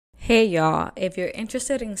Hey y'all, if you're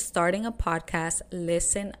interested in starting a podcast,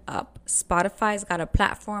 listen up. Spotify's got a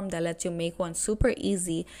platform that lets you make one super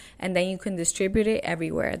easy and then you can distribute it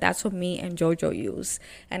everywhere. That's what me and Jojo use.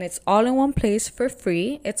 And it's all in one place for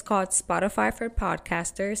free. It's called Spotify for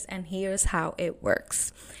Podcasters, and here's how it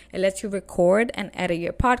works. It lets you record and edit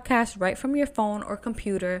your podcast right from your phone or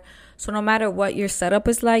computer. So no matter what your setup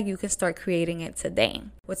is like, you can start creating it today.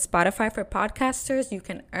 With Spotify for Podcasters, you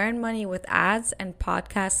can earn money with ads and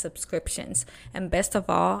podcast subscriptions. And best of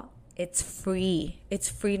all, it's free. It's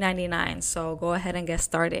free 99. So go ahead and get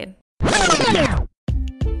started.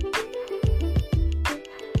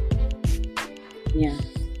 Yeah.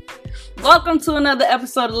 Welcome to another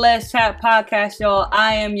episode of Let's Chat Podcast, y'all.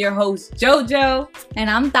 I am your host, JoJo. And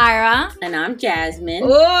I'm Thyra. And I'm Jasmine.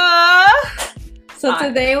 So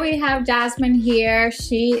today we have Jasmine here.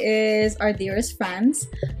 She is our dearest friend.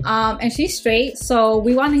 And she's straight. So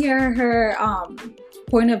we want to hear her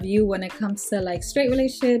point of view when it comes to like straight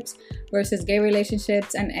relationships versus gay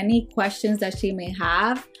relationships and any questions that she may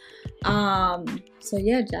have. So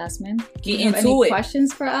yeah, Jasmine. Get do you have into any it.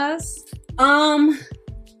 Questions for us?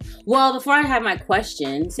 Well, before I have my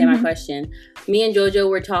question, my question, me and JoJo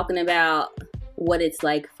were talking about what it's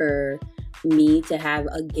like for me to have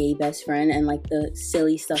a gay best friend and like the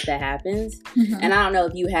silly stuff that happens. And I don't know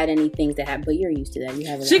if you had any things that happen, but you're used to that. You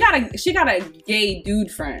have She got a gay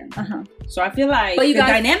dude friend. So I feel like the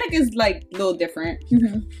dynamic is like a little different.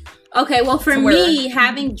 Okay, well for me,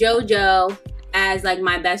 having JoJo as like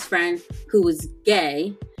my best friend who was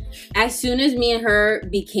gay, as soon as me and her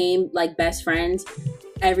became like best friends,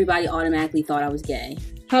 everybody automatically thought I was gay.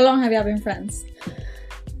 How long have y'all been friends?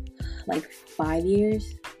 Like 5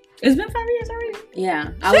 years. It's been 5 years already.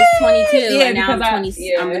 Yeah, I was 22 and now I'm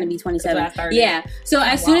 20. I'm going to be 27. Yeah. So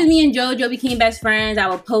as soon as me and JoJo became best friends, I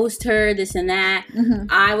would post her this and that.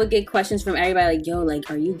 I would get questions from everybody like, "Yo,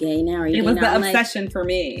 like, are you gay now? Are you?" It gay was now? the obsession for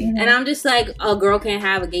me, and I'm just like, a girl can't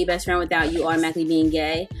have a gay best friend without you automatically being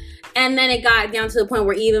gay. And then it got down to the point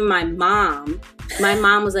where even my mom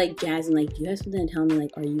was like, "Jasmine, like, you have something to tell me,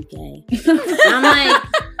 like, are you gay?" And I'm like,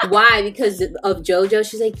 why? Because of JoJo.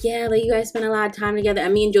 She's like, yeah, like, you guys spend a lot of time together.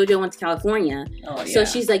 And me and JoJo went to California. So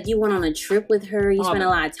she's like, you went on a trip with her. You spent a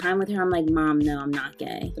lot of time with her. I'm like, Mom, no, I'm not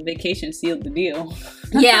gay. The vacation sealed the deal.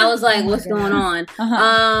 Yeah, I was like, what's going on?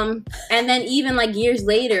 And then even like years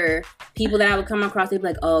later, people that I would come across, they'd be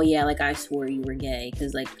like, oh yeah, like I swore you were gay.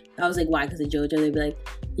 Because like, I was like, why? Because of JoJo. They'd be like,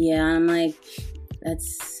 yeah. And I'm like,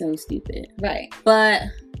 that's so stupid. Right. But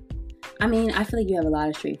I mean, I feel like you have a lot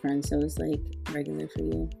of straight friends, so it's like regular for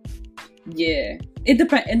you. Yeah. It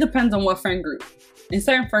depends on what friend group. In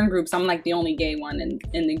certain friend groups, I'm like the only gay one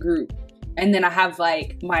in the group. And then I have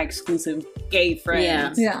like my exclusive gay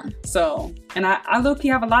friends. Yeah. So, and I low-key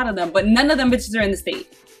have a lot of them, but none of them bitches are in the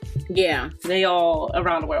state. Yeah. They all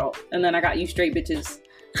around the world. And then I got you straight bitches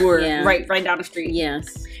who are right down the street.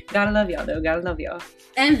 Yes. Gotta love y'all though. Gotta love y'all.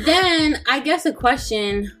 And then I guess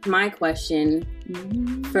my question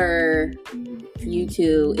for you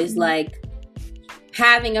two is like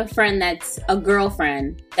having a friend that's a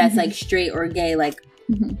girlfriend that's like straight or gay, like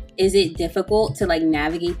is it difficult to like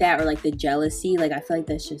navigate that, or like the jealousy? Like I feel like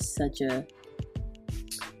that's just such a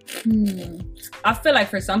I feel like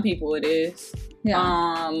for some people it is.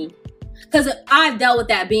 Yeah. Because I've dealt with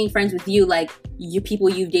that, being friends with you, like people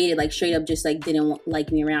you've dated like straight up just like didn't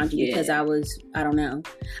like me around you because I don't know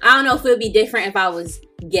if it would be different if I was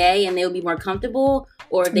gay and they would be more comfortable,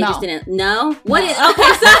 or if they just didn't know what is okay. So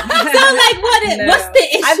like what's the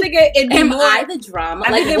issue? I think it'd be more I the drama.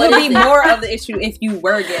 I like, think it would be more of the issue if you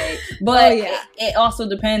were gay, but it also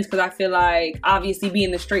depends, because I feel like obviously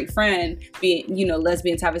being the straight friend, being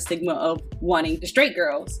lesbians have a stigma of wanting the straight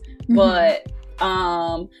girls, but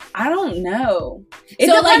I don't know. It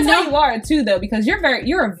depends how you are too, though, because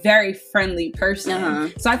you're a very friendly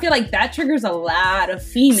person. So I feel like that triggers a lot of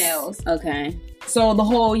females. Okay. So the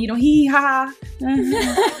whole, hee ha. So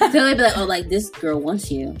they'd be like, oh, like this girl wants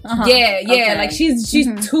you. Yeah. Okay. Like she's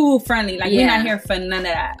too friendly. Like we're not here for none of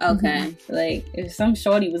that. Okay. Like if some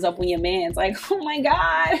shorty was up with your man, it's like, oh my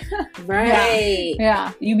God. Right.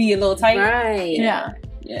 Yeah. You be a little tight. Right. Yeah.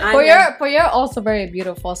 Yeah. But you're also very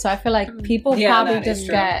beautiful, so I feel like people probably just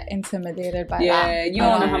get intimidated by that. Yeah, you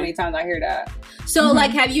don't know how many times I hear that. So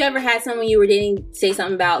like, have you ever had someone you were dating say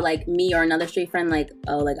something about like me or another straight friend, like,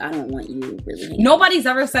 oh, like I don't want you really? Nobody's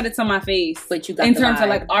ever said it to my face, but you got in the terms vibe. of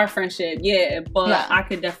like our friendship, but I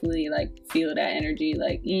could definitely like feel that energy,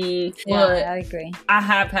 like. Yeah, but I agree. I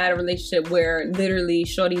have had a relationship where literally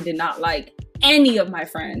shorty did not like any of my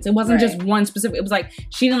friends. It wasn't just one specific. It was like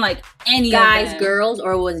she didn't like any guys, of them. girls,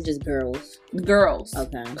 or was it just girls? Girls.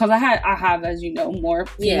 Okay. Because I have, as you know, more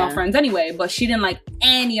female friends anyway. But she didn't like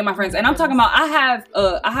any of my friends. And I'm talking about I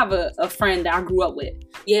have a friend that I grew up with.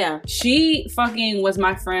 Yeah. She fucking was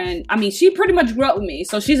my friend. I mean, she pretty much grew up with me,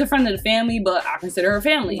 so she's a friend of the family. But I consider her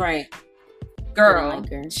family. Right. Girl,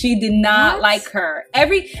 she did not like her.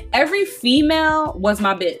 Every female was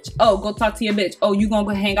my bitch. Oh, go talk to your bitch. Oh, you gonna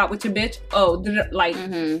go hang out with your bitch? Oh, like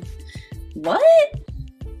what?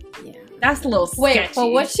 Yeah, that's a little sketchy. Wait,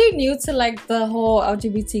 but was she new to like the whole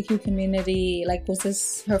LGBTQ community? Like, was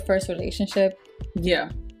this her first relationship? Yeah.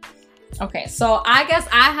 Okay, so I guess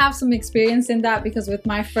I have some experience in that because with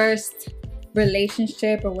my first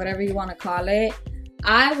relationship or whatever you want to call it,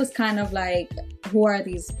 I was kind of like, who are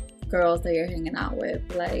these girls that you're hanging out with?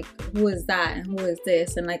 Like, who is that and who is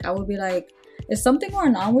this? And like, I would be like, is something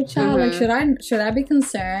going on with y'all? Like, should I be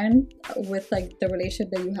concerned with like the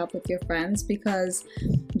relationship that you have with your friends? Because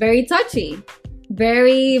very touchy,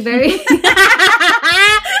 very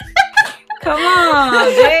come on,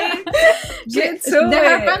 babe. Get to it.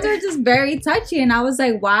 Her friends are just very touchy, and I was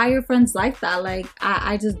like, why are your friends like that? Like,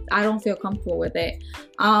 I don't feel comfortable with it.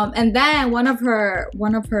 And then one of her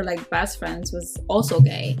like best friends was also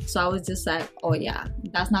gay, so I was just like, oh yeah,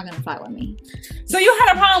 that's not gonna fly with me. So you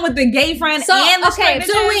had a problem with the gay friend and the straight bitches?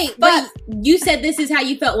 So wait, but you said this is how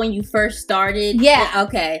you felt when you first started. Yeah.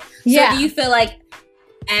 Okay. So do you feel like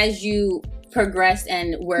as you progressed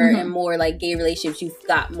and were in more like gay relationships, you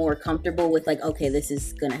got more comfortable with like, okay, this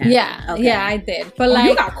is gonna happen? Yeah, I did. But like,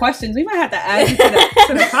 you got questions, we might have to add you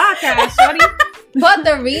to the podcast, shorty. But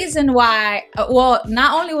the reason why, well,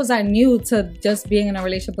 not only was I new to just being in a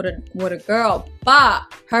relationship with a girl, but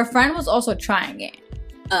her friend was also trying it.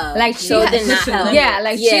 Like she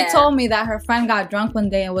told me that her friend got drunk one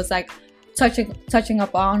day and was like touching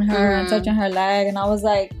up on her and touching her leg, and I was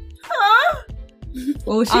like, huh?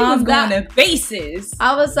 Well, she was going to bases.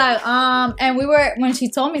 I was like, and when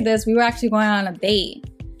she told me this, we were actually going on a date.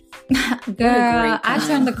 Girl, I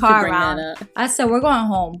turned the car around. I said, we're going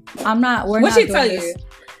home. What'd she tell you?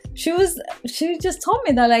 She just told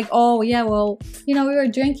me that, like, oh yeah, well, you know, we were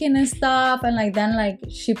drinking and stuff, and like then like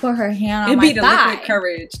she put her hand on my thigh. It'd be the liquid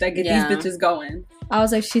courage that get these bitches going. I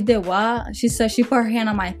was like, she did what? She said she put her hand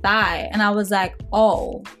on my thigh, and I was like,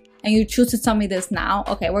 oh. And you choose to tell me this now?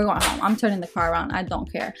 Okay, we're going home. I'm turning the car around. I don't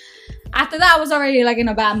care. After that, I was already like in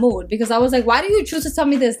a bad mood because I was like, why do you choose to tell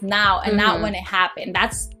me this now and not when it happened?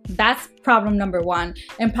 That's problem number one.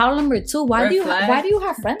 And problem number two, why do you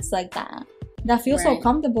have friends like that feel so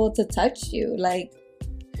comfortable to touch you? Like,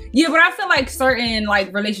 yeah, but I feel like certain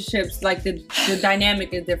like relationships, like the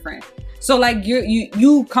dynamic is different. So like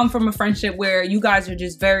you come from a friendship where you guys are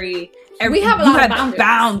just very. We have a lot of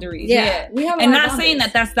boundaries. Yeah. We have a lot of boundaries. Saying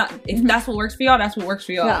that's not, if that's what works for y'all, that's what works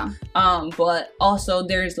for y'all. Yeah. But also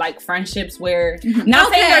there's like friendships where,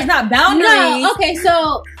 not saying there's not boundaries. No, okay,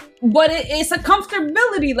 so. But it's a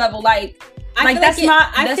comfortability level. Like, I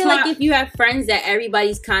feel like if you have friends that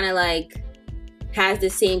everybody's kind of like, has the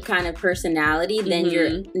same kind of personality, then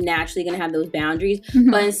you're naturally going to have those boundaries.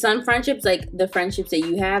 But in some friendships, like the friendships that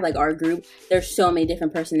you have, like our group, there's so many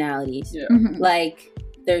different personalities. Yeah. Like,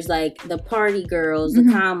 there's like the party girls, the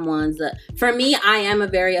calm ones. For me, I am a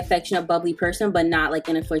very affectionate, bubbly person, but not like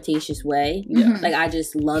in a flirtatious way. Yeah. Like I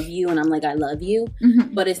just love you, and I'm like, I love you.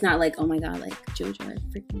 But it's not like, oh my god, like JoJo, I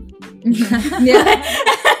freaking love you. Yeah,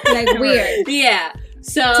 like weird. Yeah.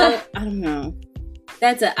 So I don't know.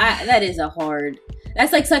 That's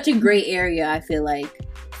like such a gray area. I feel like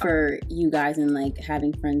for you guys and like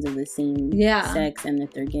having friends of the same sex, and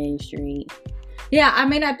if they're gay, straight. Yeah, I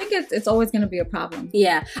mean, I think it's always going to be a problem.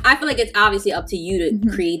 Yeah, I feel like it's obviously up to you to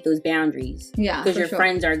create those boundaries. Yeah, because your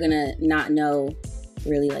friends are going to not know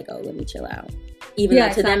really like, oh, let me chill out. Even though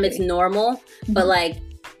to them it's normal. But like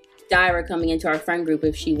Dyra coming into our friend group,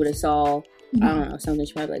 if she would have saw, I don't know, something,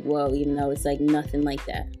 she'd probably be like, whoa, even though it's like nothing like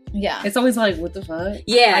that. Yeah. It's always like, what the fuck?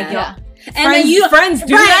 Yeah. Like, and then friends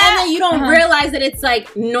do that? And then you don't realize that it's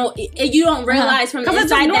like, no, you don't realize from the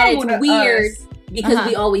inside that it's weird. Because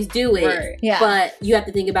we always do it, right. Yeah. But you have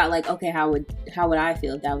to think about like, okay, how would I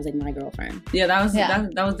feel if that was like my girlfriend? Yeah, that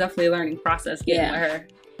was definitely a learning process getting with her.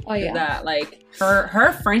 Oh yeah, that like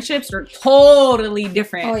her friendships are totally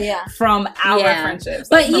different. Oh yeah, from our friendships.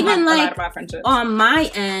 But even like on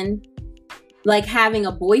my end, like having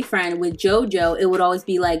a boyfriend with JoJo, it would always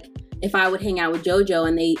be like if I would hang out with JoJo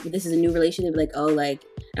and this is a new relationship, like oh like,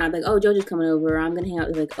 and I'm like oh JoJo's coming over, I'm gonna hang out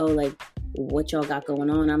with like oh like what y'all got going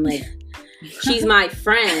on? I'm like. She's my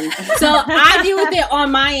friend. So I deal with it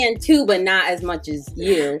on my end too, but not as much as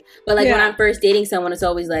you. But like when I'm first dating someone, it's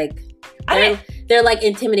always like they're they're like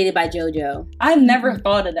intimidated by JoJo. I never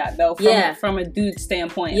thought of that though. From a dude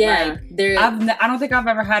standpoint. Yeah, like, I don't think I've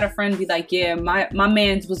ever had a friend be like, yeah, my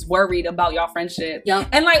man's was worried about y'all friendship. Yep.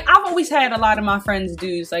 And like I've always had a lot of my friends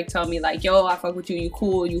dudes like tell me like, yo, I fuck with you, you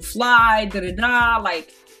cool, you fly, da da da.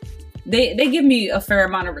 Like they give me a fair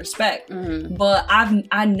amount of respect. Mm-hmm. But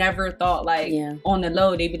I never thought like on the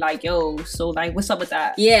low they'd be like, yo, so like what's up with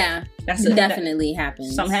that? Yeah. That's definitely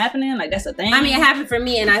happens. Something happening? Like that's a thing? I mean, it happened for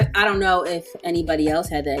me, and I don't know if anybody else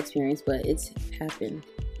had that experience, but it's happened.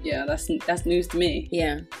 Yeah, that's news to me.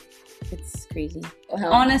 Yeah. It's crazy.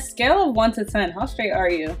 On a scale of 1 to 10, how straight are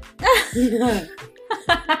you?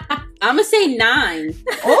 I'm gonna say 9. Okay.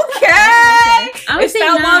 I'm it's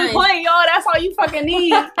that 9. 1 point, y'all. That's all you fucking need.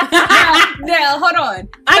 Now, hold on.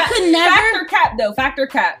 I could never. Factor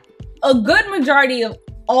cap. A good majority of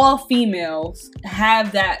all females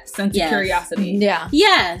have that sense of curiosity. Yeah.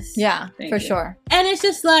 Yes. Yeah, Thank for you. sure. And it's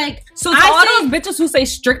just like, so to all those bitches who say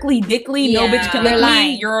strictly dickly, no bitch can lick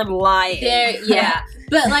me, you're lying. Yeah.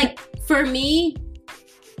 But like for me,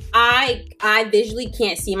 I visually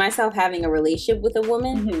can't see myself having a relationship with a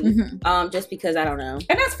woman. Mm-hmm. Just because I don't know.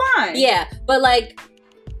 And that's fine. Yeah. But like,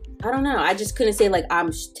 I don't know. I just couldn't say like I'm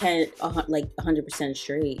 100%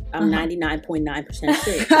 straight. I'm 99.9%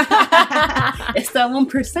 straight. It's that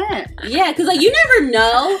 1%. Yeah, because like you never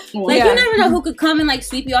know. Like you never know who could come and like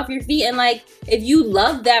sweep you off your feet. And like if you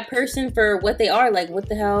love that person for what they are, like what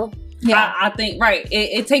the hell? Yeah, I think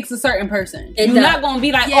It takes a certain person. You're not gonna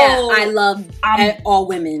be like, I love all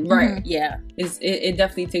women. Right. Yeah. It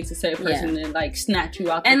definitely takes a certain person to like snatch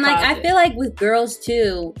you out. And the like closet. I feel like with girls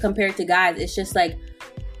too, compared to guys, it's just like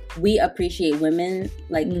we appreciate women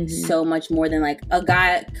like so much more than like a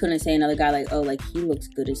guy couldn't say another guy like, oh, like he looks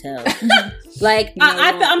good as hell. Like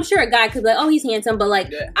I'm sure a guy could be like, oh, he's handsome, but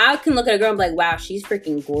like I can look at a girl and be like, wow, she's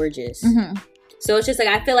freaking gorgeous. So it's just like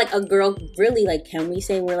I feel like a girl really like, can we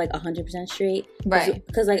say we're like 100% straight? Right.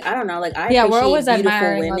 Because like I don't know, like I appreciate we're always beautiful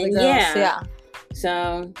admiring women. Other girls. Yeah.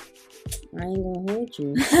 So I ain't gonna hold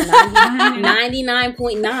you.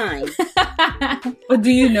 99.9. But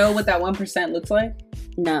do you know what that 1% looks like?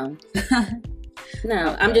 No.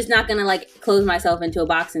 No, I'm just not gonna like close myself into a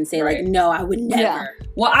box and say like, no, I would never. Yeah.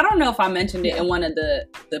 Well, I don't know if I mentioned it in one of the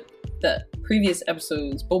previous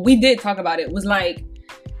episodes, but we did talk about it. It was like,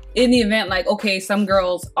 in the event, like, okay, some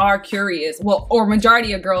girls are curious, or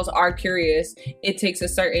majority of girls are curious, it takes a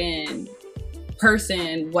certain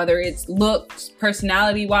person, whether it's looks,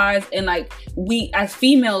 personality wise, and like we as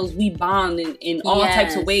females we bond in all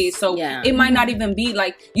types of ways. So it might not even be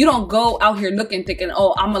like you don't go out here looking thinking,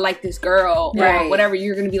 oh, I'm gonna like this girl or whatever.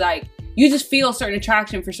 You're gonna be like, you just feel certain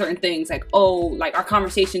attraction for certain things, like, oh, like our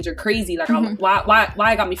conversations are crazy, like why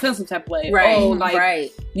it got me feeling some type of way,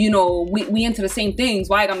 you know, we into the same things,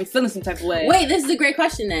 why it got me feeling some type of way. Wait, this is a great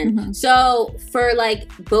question then. So for like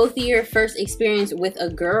both of your first experience with a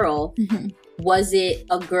girl, was it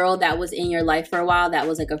a girl that was in your life for a while that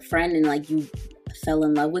was like a friend and like you fell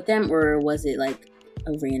in love with them, or was it like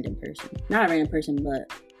a random person? Not a random person,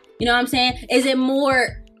 but you know what I'm saying? Is it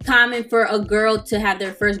more common for a girl to have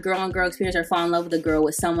their first girl on girl experience or fall in love with a girl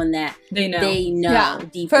with someone that they know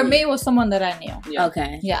deeply? For me, it was someone that I knew.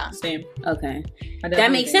 Okay. Yeah. Same. Okay.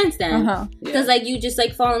 That makes sense then. Because like you just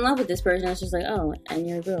like fall in love with this person. It's just like, oh, and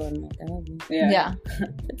you're a girl. I'm like, I love you. Yeah.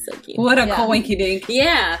 That's so cute. What a coinky dink.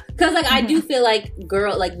 Yeah. Because like I do feel like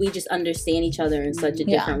we just understand each other in such a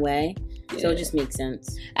different way. So it just makes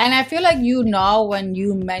sense. And I feel like you know when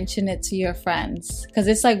you mention it to your friends. Because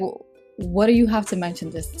it's like, what do you have to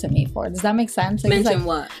mention this to me for? Does that make sense? Like, mention like,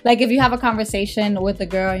 what? Like if you have a conversation with a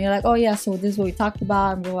girl and you're like, oh yeah, so this is what we talked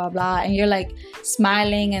about and blah blah blah, and you're like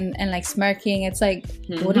smiling and like smirking, it's like,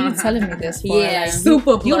 what are you telling me this for? Yeah. Like,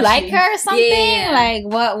 super blushy. You like her or something? Yeah. Like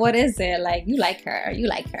what is it? Like you like her.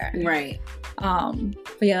 Right.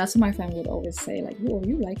 But yeah, that's what my friend would always say, like, oh,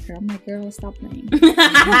 you like her. I'm like, girl, stop playing.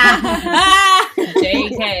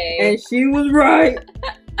 JK. And she was right.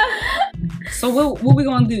 So what we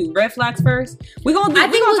gonna do? Red flags first? We're gonna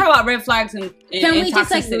talk about red flags and can we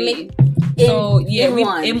toxicity. just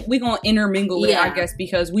like we gonna intermingle it, I guess,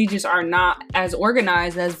 because we just are not as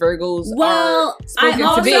organized as Virgos are spoken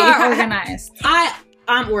to be. Organized.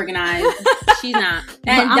 I'm organized. She's not.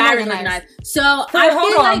 And Diara's organized. So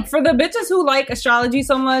hold on. Like, for the bitches who like astrology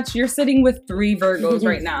so much, you're sitting with 3 Virgos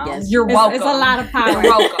right now. Yes. You're welcome. It's a lot of power. You're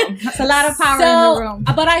welcome. It's a lot of power in the room.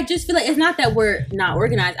 But I just feel like it's not that we're not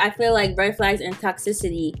organized. I feel like red flags and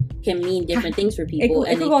toxicity can mean different things for people.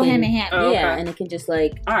 It could go hand in hand. Oh, yeah, okay. and it can just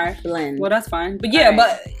like blend. Well, that's fine. But yeah,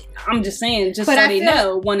 but I'm just saying, just so they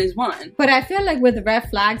know, one is one. But I feel like with red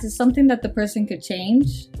flags, it's something that the person could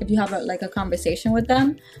change if you have a conversation with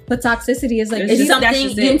them. But toxicity is like it's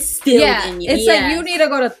something instilled in you. It's like you need to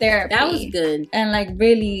go to therapy. That was good. And like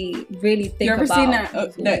really, really think about. You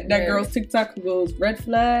ever seen that girl's TikTok who goes red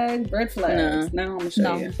flags? No, I'm gonna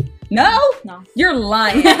show you. No, you're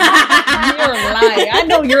lying. You're lying. I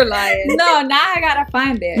know you're lying. No, now I gotta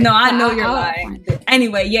find it. No, I know you're lying.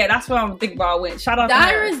 Anyway, yeah, that's what I'm thinking about. Shout out to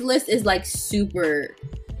Dyra's list is like super.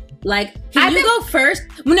 Like, can you go first?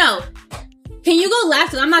 No, can you go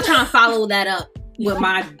last? I'm not trying to follow that up with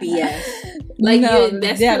my BS. Like, no,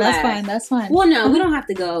 that's fine. Well, no, we don't have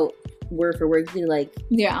to go word for word. You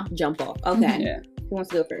can jump off. Okay. Mm-hmm. Yeah. Who wants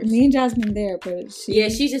to go first? Me and Jasmine there, but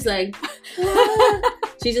she's just like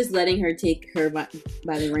she's just letting her take her by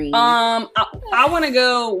the reins. I want to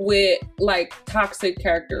go with like toxic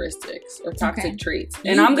characteristics or toxic traits,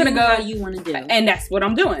 and I'm gonna go how you want to do, and that's what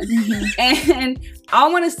I'm doing. And I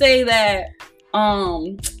want to say that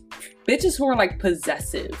bitches who are like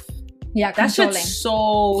possessive. Yeah, that shit's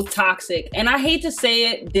so toxic, and I hate to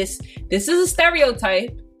say it. This is a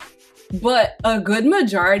stereotype. But a good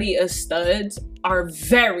majority of studs are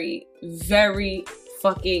very, very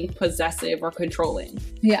fucking possessive or controlling.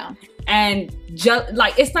 Yeah. And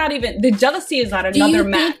it's not even, the jealousy is at another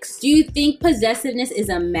max. Do you think possessiveness is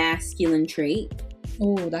a masculine trait?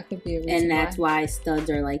 Oh, that could be a reason. And that's why studs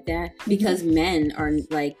are like that? Because men are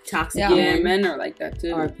like toxic. Yeah, men are like that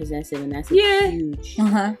too. Are possessive, and that's huge.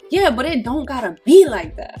 Yeah, but it don't gotta be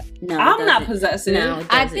like that. No, I'm not possessive. No,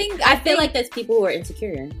 I feel like that's people who are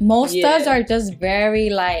insecure. Most studs are just very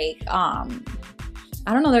like I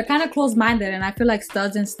don't know, they're kind of close-minded, and I feel like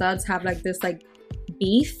studs have like this like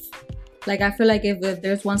beef. Like, I feel like if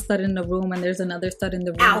there's one stud in the room and there's another stud in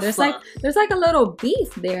the room, there's like a little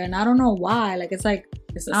beef there, and I don't know why. Like, it's like,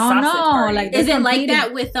 I don't know. Party. Like, is it like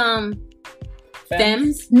that with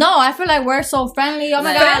femmes? No, I feel like we're so friendly. Oh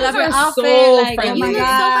my god, I love your outfit. So like, friendly. oh my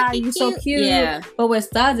god, you're so cute. Yeah. But with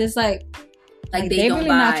studs, it's like they don't really vibe.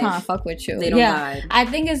 not trying to fuck with you. They don't vibe. I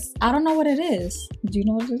think I don't know what it is. Do you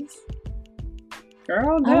know what it is?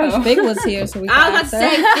 Girl, no. I wish Fig was here so we could I was about to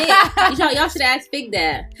say Fig. Y'all should ask Fig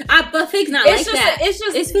that. But Fig's not like that.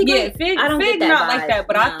 It's Fig. Yeah, Fig. I don't get that not vibe. like that.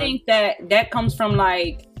 But I think that comes from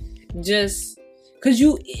like just because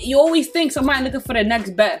you always think somebody looking for the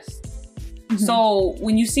next best. Mm-hmm. So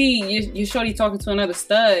when you see your shorty talking to another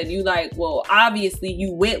stud, you like, well, obviously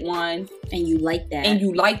you with one. And you like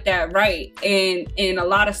that. Right. And a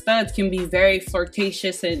lot of studs can be very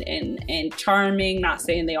flirtatious and charming. Not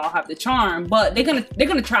saying they all have the charm, but they're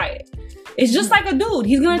gonna try it. It's just like a dude.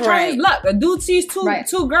 He's gonna try his luck. A dude sees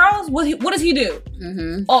two girls. What does he do?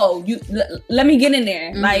 Mm-hmm. Oh, let me get in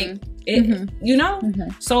there. Mm-hmm. Like you know.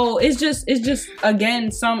 Mm-hmm. So it's just again,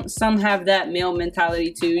 some have that male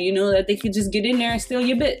mentality too. You know, that they could just get in there and steal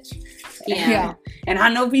your bitch. Yeah. And I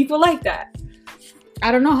know people like that.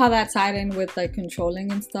 I don't know how that tied in with like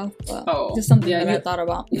controlling and stuff, but just something that I thought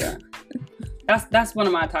about. Yeah, that's one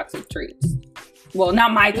of my toxic traits. Well,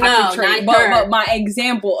 not my toxic trait, but my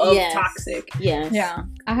example of toxic. Yes. Yeah,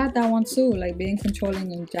 I had that one too, like being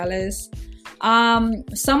controlling and jealous.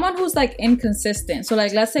 Someone who's like inconsistent. So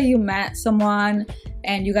like, let's say you met someone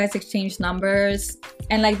and you guys exchange numbers,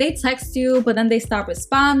 and like they text you, but then they stop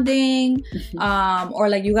responding. Or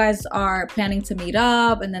like you guys are planning to meet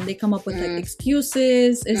up, and then they come up with like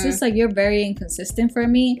excuses. It's just like you're very inconsistent for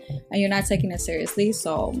me, and you're not taking it seriously.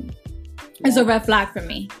 So it's a red flag for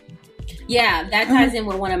me. Yeah, that ties in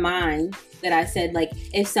with one of mine that I said, like,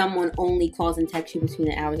 if someone only calls and texts you between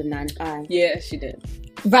the hours of 9 to 5. Yeah, she did.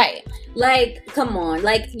 Right. Like, come on.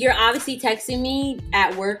 Like, you're obviously texting me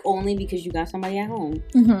at work only because you got somebody at home.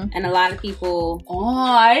 Mm-hmm. And a lot of people... Oh,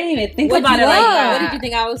 I didn't even think about it like that. What did you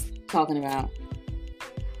think I was talking about?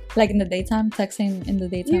 Like in the daytime? Texting in the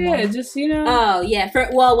daytime? Yeah, just, you know. Oh, yeah.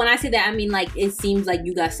 Well, when I say that, I mean, like, it seems like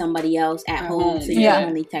you got somebody else at home, so you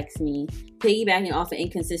only text me. Piggybacking off of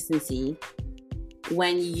inconsistency,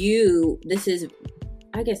 when this is,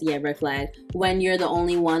 I guess, red flag, when you're the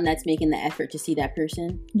only one that's making the effort to see that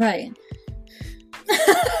person. Right.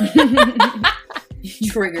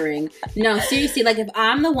 Triggering. No, seriously, like, if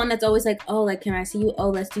I'm the one that's always like, oh, like, can I see you? Oh,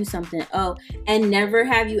 let's do something. Oh, and never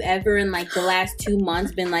have you ever in, like, the last 2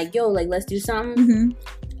 months been like, yo, like, let's do something? Mm-hmm.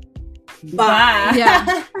 Bye.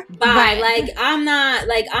 Yeah. Bye. Right. Like, I'm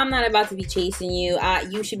not about to be chasing you.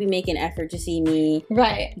 You should be making effort to see me.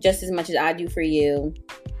 Right. Just as much as I do for you.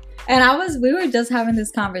 And we were just having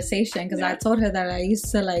this conversation because I told her that I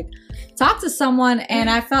used to like talk to someone and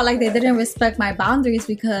I felt like they didn't respect my boundaries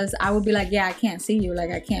because I would be like, yeah, I can't see you,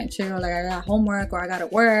 like I can't chill, like I got homework or I gotta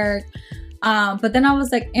work. But then I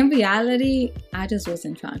was like, in reality, I just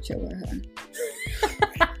wasn't trying to chill with her.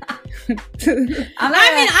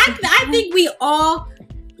 I think we all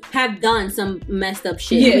have done some messed up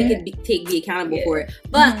shit. Yeah. We could be accountable for it.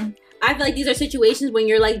 But I feel like these are situations when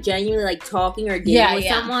you're like genuinely like talking or dating with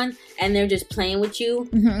someone and they're just playing with you.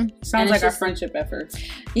 Sounds like our friendship efforts.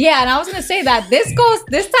 Yeah, and I was gonna say that this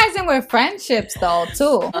ties in with friendships though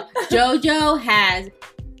too. JoJo has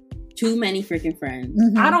too many freaking friends.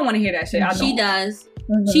 I don't want to hear that shit. She does.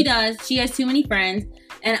 She does. She has too many friends,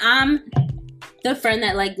 and I'm the friend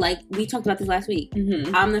that like we talked about this last week.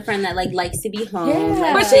 I'm the friend that like likes to be home.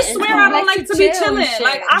 Yeah. But she swear I don't like to be chilling.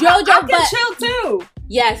 Like I can chill too.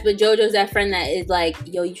 Yes, but JoJo's that friend that is like,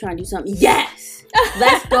 yo, you trying to do something? Yes,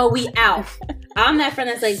 let's go. We out. I'm that friend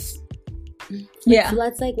that's like,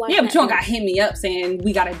 let's like watch. Yeah, but you don't gotta hit me up saying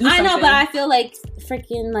we gotta do something. I know, but I feel like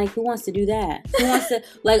freaking like who wants to do that? Who wants to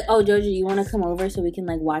like, oh JoJo, you want to come over so we can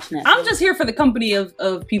like watch Netflix? I'm just here for the company of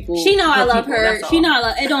people. She know I love her. She know I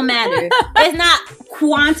love. It don't matter. It's not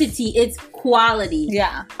quantity. It's quality.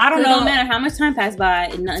 Yeah, I don't It know. don't matter how much time passes by,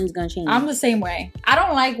 and nothing's gonna change. I'm the same way. I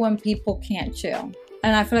don't like when people can't chill,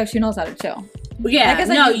 and I feel like she knows how to chill. Yeah, like I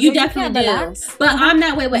said, no, you can't definitely do. relax. But I'm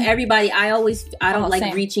that way with everybody. I don't like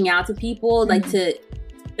same. reaching out to people like to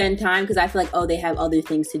spend time because I feel like they have other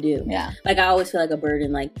things to do. Yeah, like I always feel like a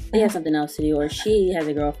burden. Like they have something else to do, or she has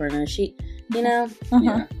a girlfriend, or she, you know.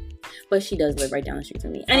 Yeah. But she does live right down the street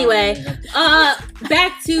from me. Anyway,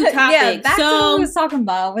 back to topic. Yeah, back to what we was talking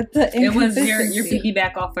about with the It was your inconsistency.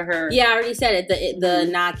 piggyback off of her. Yeah, I already said it. The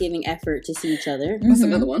not giving effort to see each other. What's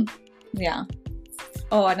another one? Yeah.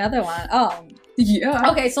 Oh, another one. Oh, yeah.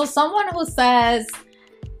 okay. So someone who says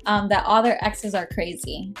that all their exes are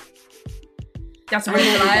crazy. That's a I'm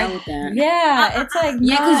red not flag. down with that. Yeah, it's like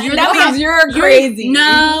Yeah, because you're That means you're crazy.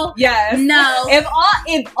 No. Yes. No. If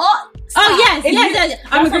all. Oh yes, If yes, you-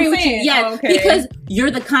 I'm that's agreeing what with I'm you. saying. Yes, Oh, okay. because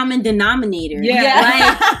you're the common denominator.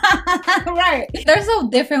 Yeah. right. There's a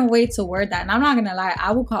different way to word that, and I'm not gonna lie,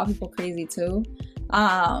 I will call people crazy too.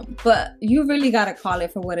 But you really gotta call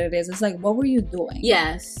it for what it is. It's like, what were you doing?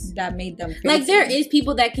 Yes. That made them crazy. Like there is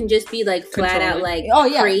people that can just be like flat out like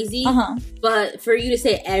crazy. But for you to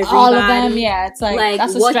say everybody, all of them, yeah, it's like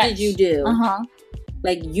that's a what stretch. did you do?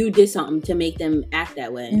 Like you did something to make them act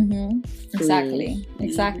that way. Exactly.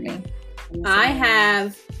 I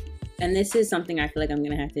have, and this is something I feel like I'm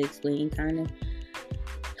gonna have to explain, kind of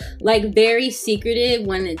like very secretive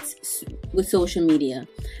when it's with social media.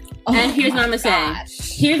 And here's what I'm gonna say.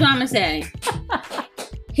 Here's what I'm gonna say.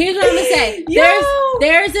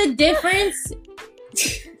 There's a difference.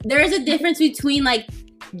 There's a difference between like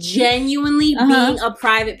genuinely being a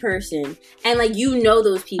private person and like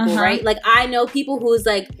those people, right? Like I know people who's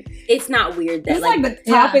like, it's not weird that it's like the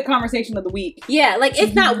topic conversation of the week. Yeah, like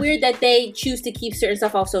it's not weird that they choose to keep certain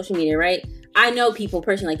stuff off social media, right? I know people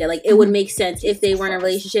personally like that. Like it would make sense if they were in a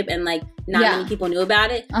relationship and like not many people knew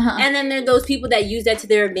about it. And then there are those people that use that to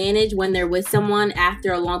their advantage when they're with someone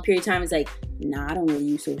after a long period of time. It's like, nah, I don't really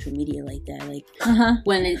use social media like that. Like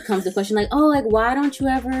when it comes to question like, oh, like why don't you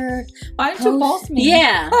post me?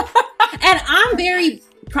 Yeah. And I'm very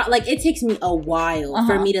like it takes me a while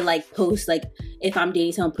for me to like post like if I'm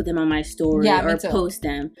dating someone, put them on my story or post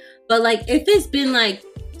them. But like if it's been like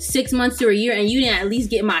 6 months to a year and you didn't at least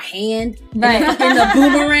get my hand in the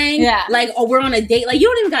boomerang, like, oh, we're on a date, like you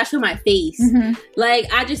don't even gotta show my face.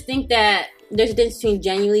 Like I just think that there's a difference between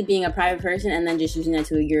genuinely being a private person and then just using that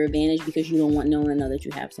to your advantage because you don't want no one to know that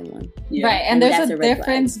you have someone. Right, and there's a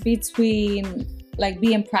difference between like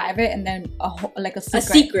being private and then a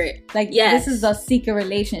secret. Like this is a secret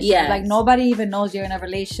relationship. Like nobody even knows you're in a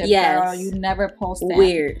relationship. Girl. You never post that.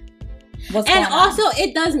 Weird. And also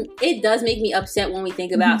it does make me upset when we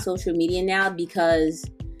think about social media now because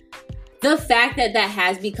the fact that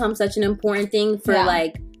has become such an important thing for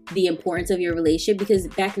like the importance of your relationship, because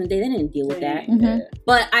back in the day they didn't deal with that.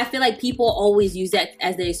 But I feel like people always use that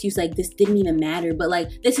as their excuse, like this didn't even matter, but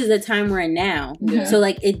like this is the time we're in now. So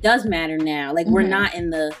like it does matter now. Like we're not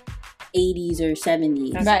in the 80s or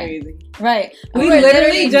 70s. That's crazy. Right. We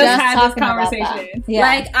literally just had this conversation.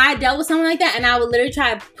 Like I dealt with someone like that and I would literally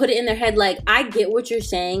try to put it in their head like, I get what you're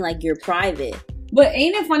saying, like you're private. But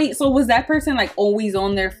ain't it funny? So was that person like always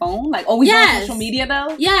on their phone? Like always on social media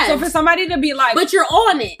though? Yes. So for somebody to be like, but you're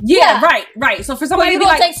on it. Yeah. Right. So for somebody to be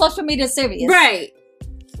like, take social media serious. Right.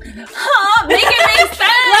 Make it make sense.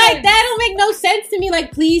 Like that don't make no sense to me.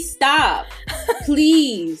 Like please stop.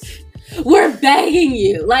 Please. we're begging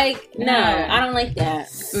you. Like, no, I don't like that.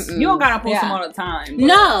 You don't gotta post them all the time. But.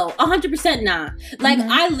 No, 100% not. Like,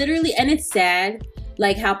 I literally, and it's sad,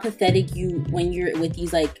 like how pathetic you, when you're with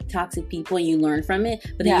these like toxic people and you learn from it,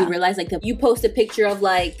 but then you realize like you post a picture of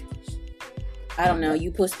like, I don't know,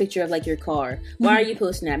 you post a picture of like your car. Why are you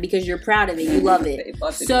posting that? Because you're proud of it. You love it.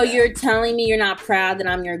 So you're telling me you're not proud that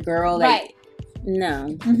I'm your girl? Like, no.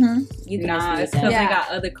 You can it's because they got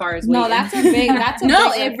other cars waiting. No, that's a big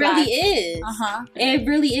no, it really is. It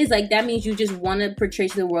really is. Like, that means you just want to portray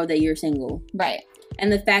to the world that you're single. Right. And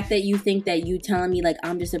the fact that you think that you telling me like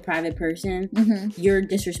I'm just a private person, you're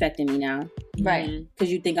disrespecting me now. Right.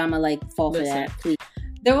 Because you think I'm gonna like fall for that. Please.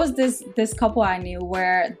 There was this couple I knew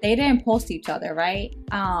where they didn't post each other, right?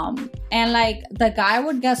 And like the guy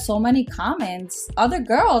would get so many comments, other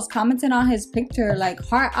girls commenting on his picture, like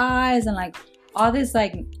heart eyes and like all this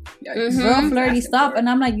like real flirty stuff. And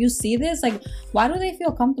I'm like, you see this? Like, why do they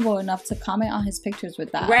feel comfortable enough to comment on his pictures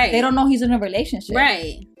with that? Right. They don't know he's in a relationship.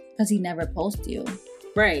 Right. Because he never posts you.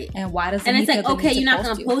 Right. And why does? And it's like, okay, you're not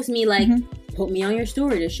gonna post me like. Put me on your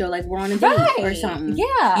story to show like we're on a date or something.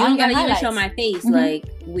 Yeah, you don't gotta even show my face. Like,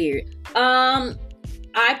 weird. I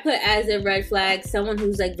put as a red flag someone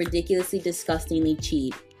who's like ridiculously, disgustingly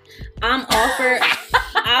cheap. I'm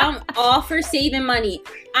all for saving money,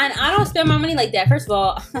 and I don't spend my money like that. First of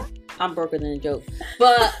all, I'm broker than a joke,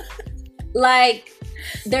 but like,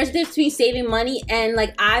 there's a difference between saving money and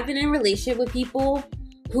like I've been in a relationship with people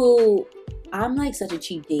who. I'm like such a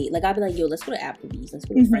cheap date. Like, I'd be like, yo, let's go to Applebee's. Let's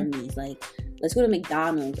go to Friendly's. Like, let's go to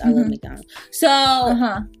McDonald's. I love McDonald's. So,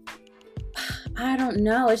 I don't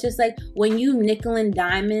know. It's just like when you nickel and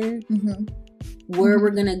diamond where we're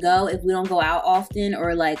going to go if we don't go out often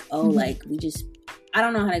or like, like we just, I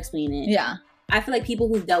don't know how to explain it. Yeah. I feel like people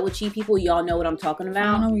who've dealt with cheap people, y'all know what I'm talking about.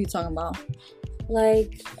 I don't know what you're talking about.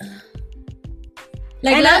 Like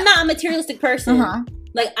and I'm not a materialistic person.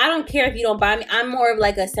 Like, I don't care if you don't buy me. I'm more of,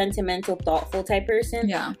 like, a sentimental, thoughtful type person.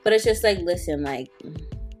 Yeah. But it's just, like, listen, like,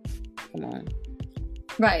 come on.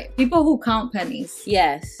 Right. People who count pennies.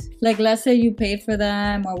 Yes. Like, let's say you paid for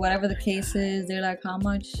them or whatever the case is. They're like, how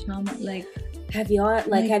much, like... Have y'all,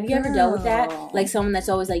 like have you ever dealt with that? Like, someone that's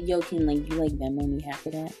always like, yo, can, like, you, like, Venmo me half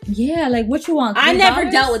of that? Yeah, like, what you want? $3? I never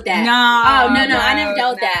dealt with that. No. Oh, no, I never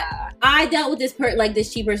dealt with that. I dealt with this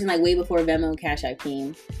this cheap person like way before Venmo and Cash App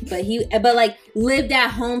came, but like lived at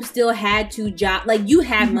home, still had 2 jobs. Like, you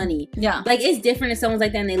have money, Like, it's different if someone's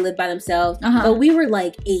like that and they live by themselves. But we were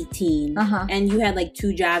like 18, and you had like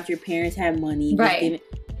 2 jobs. Your parents had money, right?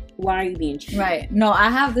 Why are you being cheap? Right. No, I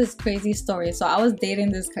have this crazy story. So I was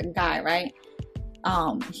dating this guy, right?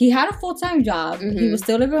 He had a full-time job. He was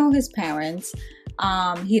still living with his parents.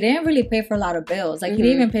 He didn't really pay for a lot of bills. Like, he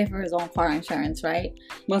didn't even pay for his own car insurance, right?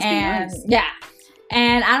 Must be nice. Yeah.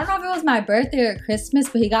 And I don't know if it was my birthday or Christmas,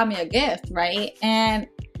 but he got me a gift, right? And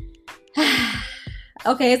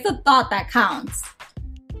okay, it's the thought that counts.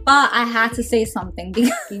 But I had to say something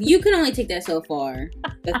because you can only take that so far.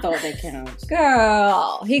 The thought that counts.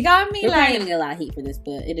 Girl, he got me We're like... probably gonna get a lot of heat for this,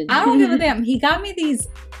 but it is... I don't give a damn. He got me these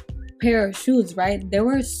pair of shoes, right? They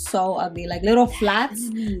were so ugly, like little flats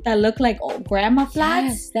that look like grandma flats.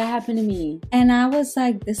 Yes, that happened to me. And I was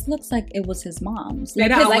like, this looks like it was his mom's. Like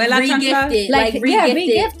re-gifted.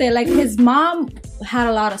 Re-gifted. Like, his mom had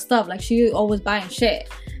a lot of stuff. Like, she always buying shit.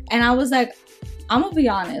 And I was like, I'm gonna be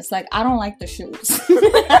honest, like, I don't like the shoes.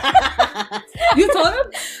 You told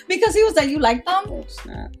him? Because he was like, you like them?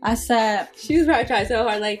 I said, she was probably trying so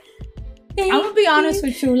hard, like, I'm gonna be honest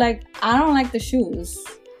with you, like, I don't like the shoes.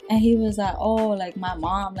 And he was like, oh, like, my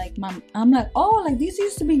mom, like, I'm like, oh, like, these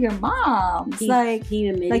used to be your mom's. Like, he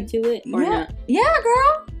admitted to it or not? Yeah,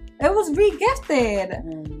 girl. It was re-gifted.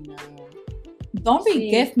 Oh, no. Don't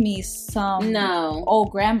re-gift me some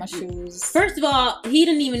old grandma shoes. First of all, he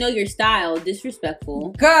didn't even know your style.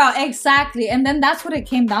 Disrespectful. Girl, exactly. And then that's what it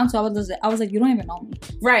came down to. I was like, you don't even know me.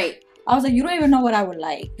 Right. I was like, you don't even know what I would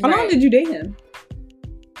like. How long did you date him?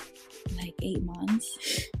 Like 8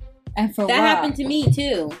 months. And for that what? happened to me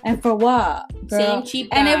too. And for what? Girl? Same cheap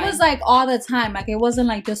guy. And it was like all the time. Like, it wasn't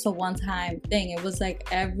like just a one-time thing. It was like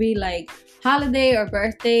every like holiday or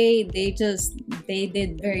birthday, they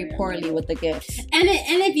did very poorly with the gifts. And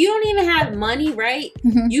if you don't even have money, right?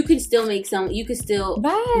 You can still make someone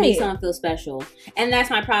feel special. And that's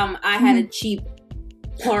my problem. I had a cheap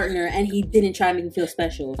partner and he didn't try to make me feel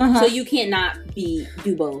special. So you can't not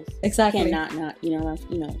do both. Exactly. Can't not you know what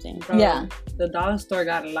I'm saying? Bro, yeah. The dollar store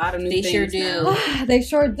got a lot of new things. They sure do. They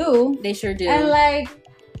sure do. They sure do. And like,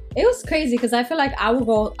 it was crazy because I feel like I would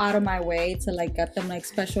go out of my way to like get them like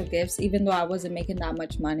special gifts, even though I wasn't making that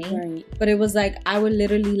much money. Right. But it was like I would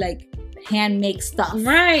literally like hand make stuff.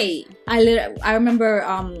 Right. I remember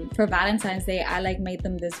for Valentine's Day, I like made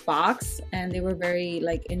them this box, and they were very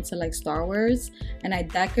like into like Star Wars, and I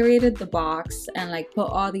decorated the box and like put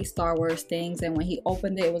all these Star Wars things, and when he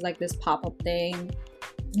opened it, it was like this pop-up thing.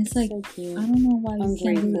 It's like, so cute. I don't know why you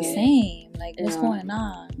can't do the same. Like, what's going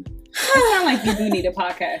on? It sounds like you do need a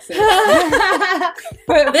podcast. This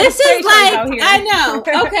is like, I know.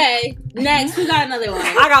 Okay, next, we got another one.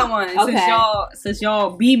 I got one. Okay. Since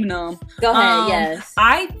y'all beaming them. Go ahead, yes.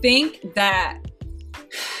 I think that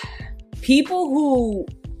people who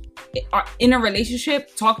are in a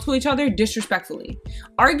relationship talk to each other disrespectfully.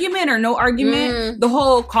 Argument or no argument, the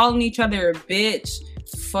whole calling each other a bitch,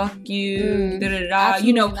 fuck you,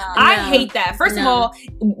 you know, I hate that. First of all,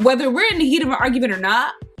 whether we're in the heat of an argument or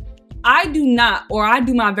not, I do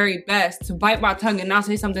my very best to bite my tongue and not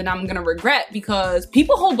say something I'm gonna regret, because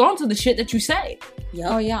people hold on to the shit that you say. Yep.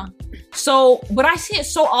 Oh yeah. So, but I see it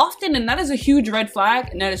so often, and that is a huge red flag,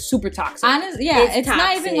 and that is super toxic. Honestly, yeah, it's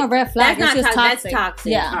not even a red flag. It's just toxic. That's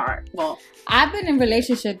toxic. Yeah. All right. Well, I've been in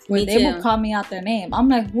relationships where they would call me out their name. I'm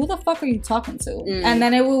like, who the fuck are you talking to? And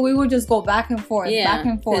then we would just go back and forth, back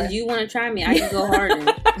and forth. Because you want to try me, I can go harder.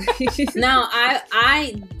 No,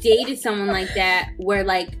 I dated someone like that where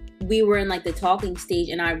like we were in like the talking stage,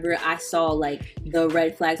 and I saw like the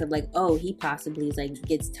red flags of like, oh, he possibly is like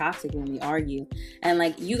gets toxic when we argue, and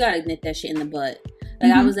like you gotta nip that shit in the butt.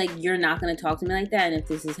 Like I was like, you're not gonna talk to me like that, and if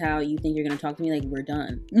this is how you think you're gonna talk to me, like we're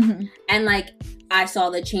done. And like I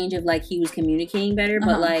saw the change of like he was communicating better,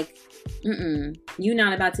 but like, you're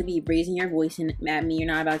not about to be raising your voice at me. You're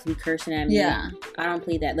not about to be cursing at me. Yeah, I don't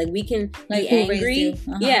play that. Like we can be angry.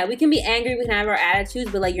 Yeah, we can be angry. We can have our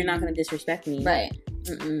attitudes, but like you're not gonna disrespect me. Right.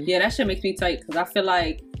 Yeah, that shit makes me tight, because I feel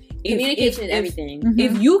like communication is everything.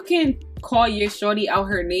 If you can call your shorty out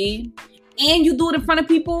her name and you do it in front of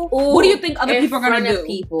people, what do you think other people are gonna do?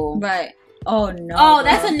 People, right? Oh no! Oh,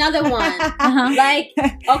 that's another one. Like,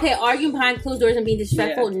 okay, arguing behind closed doors and being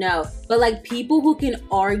disrespectful, no. But like people who can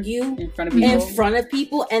argue in front of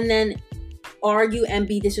people and then argue and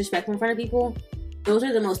be disrespectful in front of people, those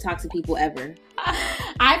are the most toxic people ever.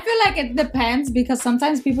 I feel like it depends, because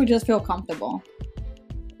sometimes people just feel comfortable.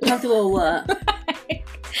 Comfortable what?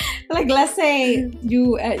 Like, let's say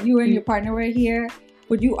you and your partner were here.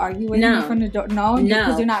 Would you argue with him in front of the door? No,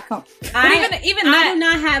 because you're not comfortable. I do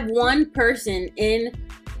not have one person in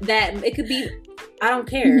that. It could be. I don't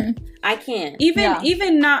care. I can't.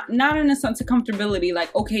 Even not in a sense of comfortability.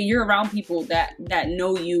 Like, okay, you're around people that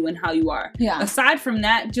know you and how you are. Yeah. Aside from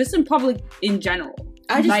that, just in public in general.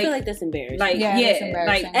 I just feel like that's embarrassing. Like, that's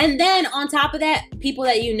embarrassing. Like, and then on top of that, people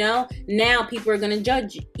that you know, now people are gonna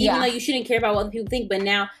judge you. Even though you shouldn't care about what other people think, but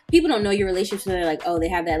now people don't know your relationship, so they're like, oh, they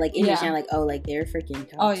have that like image, and like, oh, like they're freaking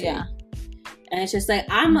toxic. Oh yeah. And it's just like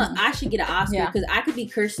I should get an Oscar, because I could be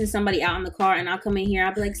cursing somebody out in the car, and I'll come in here,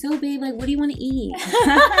 I'll be like, so babe, like, what do you want to eat?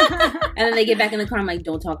 And then they get back in the car, I'm like,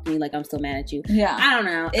 don't talk to me, like I'm still mad at you. Yeah, I don't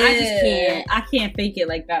know. I just can't. I can't fake it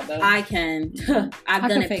like that though. I can. I've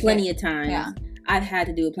done it plenty of times. Yeah. I've had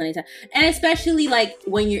to do it plenty of times. And especially like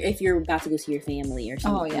if you're about to go see your family or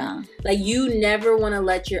something. Oh yeah. Like you never want to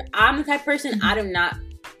I'm the type of person, I do not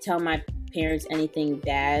tell my parents anything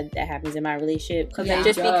bad that happens in my relationship,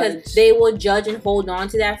 because they will judge and hold on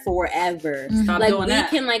to that forever. Stop like doing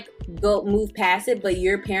that. We can like go move past it, but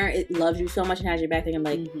your parent loves you so much and has your back, and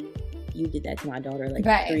like you did that to my daughter like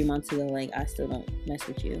 3 months ago, like I still don't mess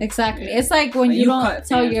with you. Exactly. It's like when you don't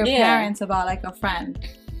tell your parents about like a friend.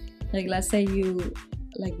 Like, let's say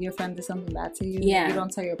your friend did something bad to you. Yeah. You don't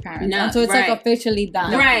tell your parents until it's like officially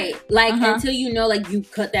done. Right. Like until you know, like you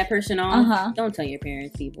cut that person off. Don't tell your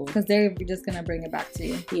parents, people, because they're just gonna bring it back to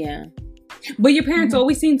you. Yeah. But your parents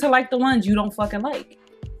always seem to like the ones you don't fucking like.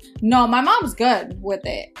 No, my mom's good with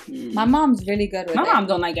it. My mom's really good with it. My mom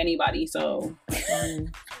don't like anybody, so.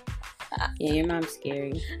 Yeah, your mom's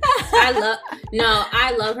scary.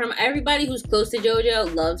 I love her. Everybody who's close to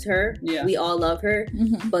JoJo loves her. Yeah. We all love her.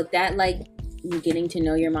 But that, like, getting to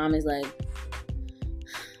know your mom is like...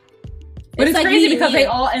 But it's like crazy because they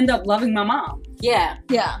all end up loving my mom. Yeah.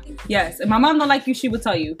 Yeah. Yes. If my mom don't like you, she would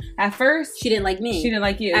tell you. At first... She didn't like me. She didn't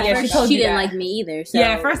like you. At first, she told you you didn't like me either. So.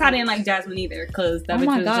 Yeah, at first I didn't like Jasmine either, because that bitch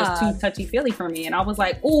was just too touchy-feely for me. And I was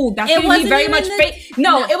like, ooh, that's giving me very much fake...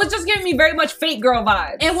 No, it was just giving me very much fake girl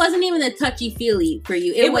vibes. It wasn't even the touchy-feely for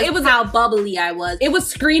you. It was how bubbly I was. It was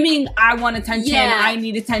screaming, I want attention, I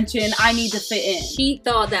need attention, I need to fit in. She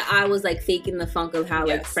thought that I was like faking the funk of how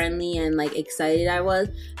like friendly and like excited I was.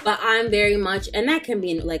 But I'm very much... And that can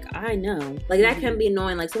be like, I know. Like that can be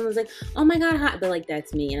annoying. Like someone's like, oh my god, hi, but like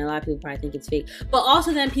that's me, and a lot of people probably think it's fake. But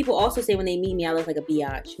also then people also say when they meet me, I look like a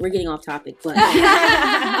biatch. We're getting off topic, but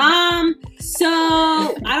so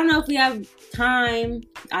I don't know if we have time.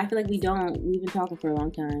 I feel like we don't. We've been talking for a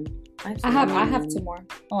long time. I have 2 more.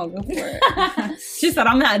 Oh, go for it. She said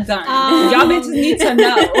I'm not done. Y'all bitches need to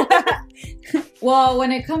know. Well,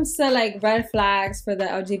 when it comes to like red flags for the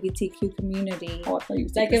LGBTQ community,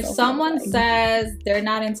 like if someone says they're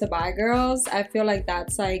not into bi girls, I feel like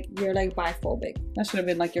that's like you're like biphobic. That should have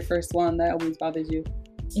been like your first one that always bothers you.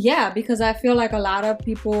 Yeah, because I feel like a lot of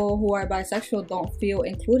people who are bisexual don't feel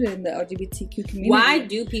included in the LGBTQ community. Why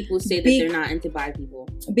do people say that they're not into bi people?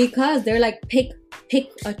 Because they're like pick a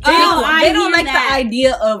they don't like the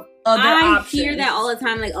idea of other options. I hear that all the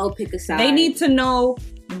time. Like, oh, pick a side. They need to know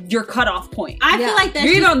your cutoff point. I feel like that's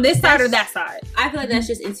you're either on this side or that side. I feel like that's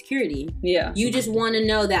just insecurity. Yeah, you just want to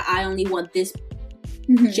know that I only want this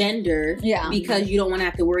gender. Yeah, because you don't want to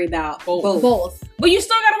have to worry about both. But you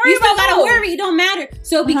still gotta worry. It don't matter.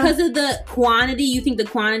 So because of the quantity, you think the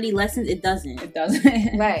quantity lessens? It doesn't. It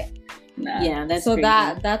doesn't. Right. Nah. Yeah, that's so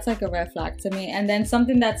crazy. that's like a red flag to me. And then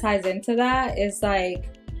something that ties into that is like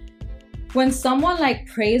when someone like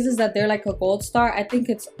praises that they're like a gold star, I think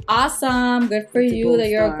it's awesome. Good for you that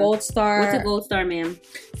you're a gold star. What's a gold star, ma'am?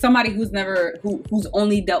 Somebody who's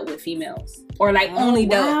only dealt with females. Or like only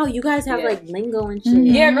dealt. Wow, you guys have like lingo and shit.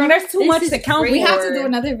 Yeah, girl, there's too much to count for. We have to do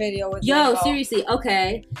another video with lingo. Seriously,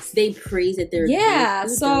 okay. They praise that they're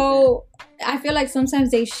gold. So I feel like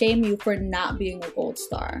sometimes they shame you for not being a gold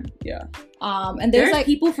star. Yeah. And there's like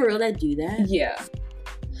people for real that do that. Yeah.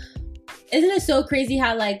 Isn't it so crazy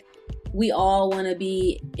how like we all want to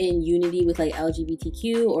be in unity with like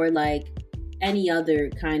LGBTQ or like any other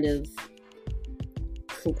kind of,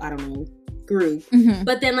 I don't know, group,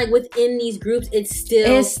 but then like within these groups it's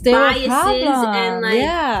still biases and like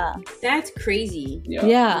that's crazy.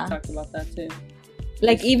 Yeah, we talked about that too.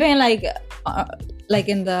 Like even like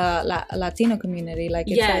in the Latino community, like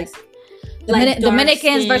it's like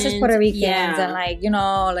Dominicans versus Puerto Ricans and like, you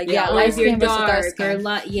know, like light skin versus dark skin.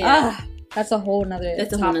 That's a whole nother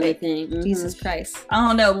topic. Thing. Jesus Christ. I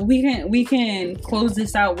don't know, but we can close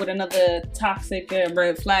this out with another toxic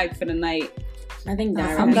red flag for the night. I think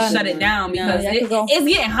that I'm done. Shut it down because it's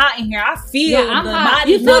getting hot in here. I feel the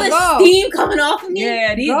body. You feel the steam coming off of me?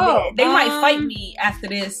 Yeah, they might fight me after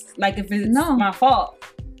this. Like if it's my fault.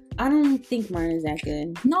 I don't think mine is that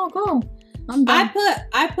good. No, go. I'm done.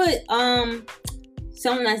 I put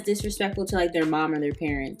someone that's disrespectful to like their mom or their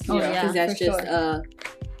parents. Oh yeah, because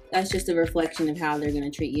that's just a reflection of how they're gonna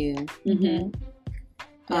treat you.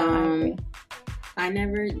 I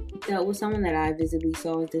never dealt with someone that I visibly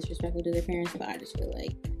saw as disrespectful to their parents, but I just feel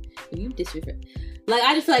like if you disrespect, like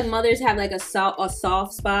I just feel like mothers have like a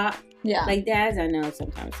soft spot. Yeah, like dads, I know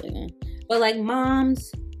sometimes they do, but like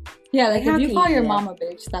moms. Yeah, like if you call your mom a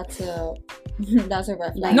bitch, that's a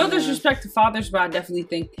red flag. No disrespect to fathers, but I definitely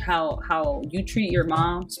think how you treat your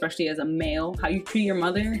mom, especially as a male, how you treat your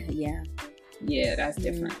mother. Yeah, that's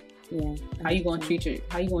different. Yeah. How you gonna treat your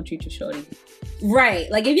shorty? Right.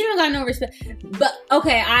 Like if you don't got no respect. But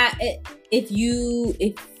okay, if you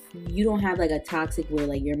don't have like a toxic where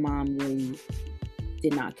like your mom really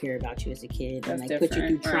did not care about you as a kid and like put you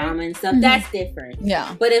through trauma and stuff, that's different.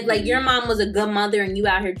 Yeah. But if like your mom was a good mother and you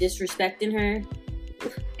out here disrespecting her,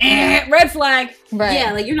 red flag. Right.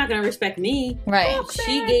 Yeah, like you're not gonna respect me. Right.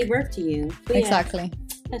 She gave birth to you. But exactly.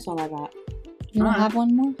 That's all I got. You don't have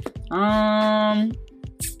one more? I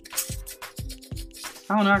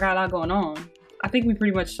don't know. I got a lot going on. I think we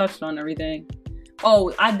pretty much touched on everything.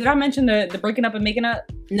 Oh, did I mention the breaking up and making up?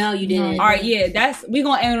 No, you didn't. All right, yeah, we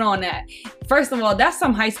gonna end on that. First of all, that's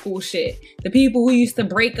some high school shit. The people who used to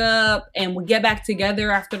break up and would get back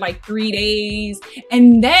together after like 3 days,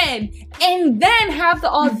 and then have the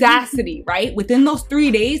audacity, right, within those 3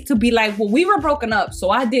 days to be like, well, we were broken up,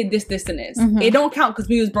 so I did this, and this. It don't count because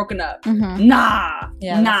we was broken up. Nah.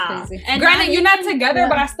 That's crazy. And granted, you're not together,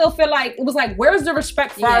 but I still feel like it was like, where's the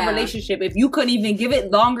respect for our relationship if you couldn't even give it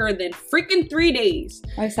longer than freaking 3 days?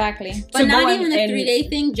 Exactly. But not even a 3-day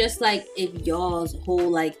thing. Just like if y'all's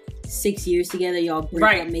whole like 6 years together, y'all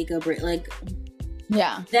break up, make up, like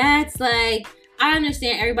that's like, I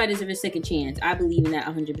understand everybody deserves a second chance. I believe in that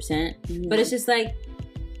 100%. But it's just like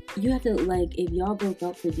you have to like, if y'all broke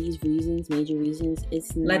up for these reasons, major reasons,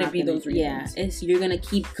 it's let it be those reasons. Yeah, you're gonna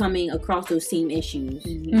keep coming across those same issues.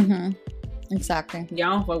 Exactly. Yeah,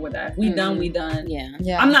 I don't fuck with that. We done.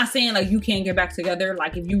 Yeah. I'm not saying like you can't get back together.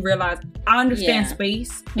 Like if you realize, I understand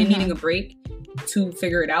space and needing a break. to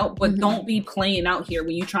figure it out, but don't be playing out here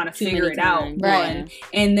when you're trying to figure it out. Right.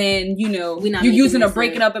 And then, you know, you're using a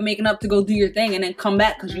breaking up and making up to go do your thing and then come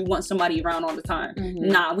back because you want somebody around all the time.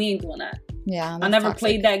 Nah, we ain't doing that. Yeah. I never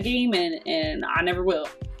played that game and I never will.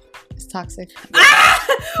 It's toxic. Wait,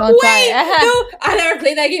 no, I never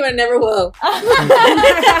played that game. I never will.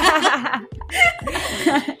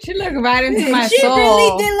 She looked right into my soul. She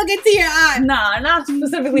really did look into your eye. Nah, not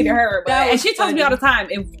specifically to her, but and she tells me all the time,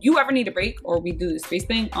 if you ever need a break or we do the space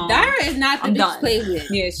thing, Dara is not the bitch to play with.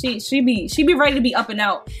 Yeah, she be ready to be up and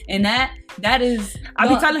out, and that is. I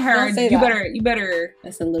be telling her, you better.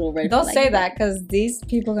 That's a little red. Don't say that because these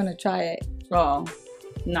people are gonna try it. Oh,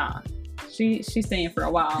 nah. She's staying for a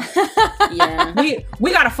while. Yeah,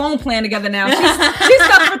 we got a phone plan together now. She's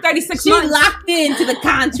stuck for 36 months. She's locked into the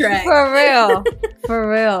contract. For real. For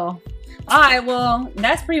real. All right, well,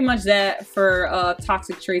 that's pretty much that for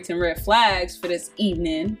toxic traits and red flags for this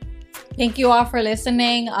evening. Thank you all for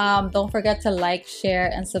listening. Don't forget to like, share,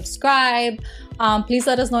 and subscribe. Please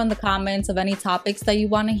let us know in the comments of any topics that you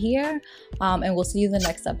want to hear. And we'll see you in the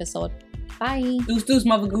next episode. Bye. Deuce,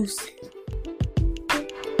 mother goose.